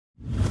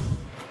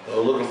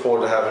Looking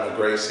forward to having a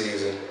great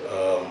season.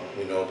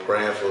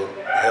 Praying for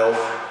health.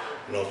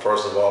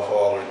 First of all, for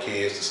all our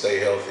kids to stay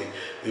healthy.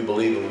 We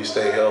believe if we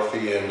stay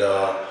healthy and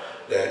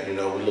that we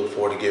look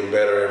forward to getting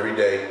better every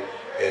day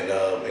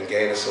and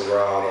gaining some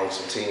ground on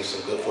some teams,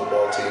 some good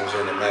football teams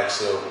in the MAC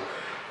Silver.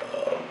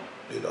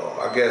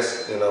 I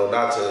guess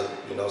not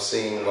to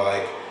seem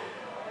like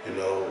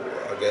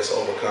I guess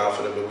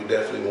overconfident, but we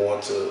definitely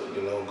want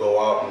to go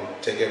out and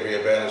take every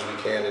advantage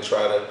we can and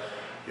try to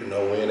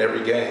win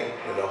every game.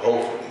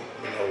 Hopefully,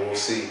 we'll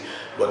see.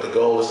 But the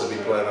goal is to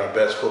be playing our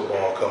best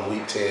football come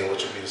Week 10,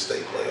 which will be the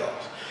state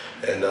playoffs.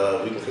 And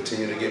we can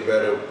continue to get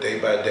better day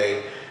by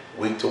day,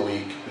 week to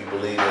week. We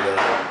believe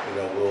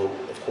that we'll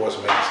of course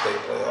make the state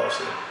playoffs,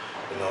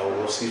 and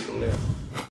we'll see from there.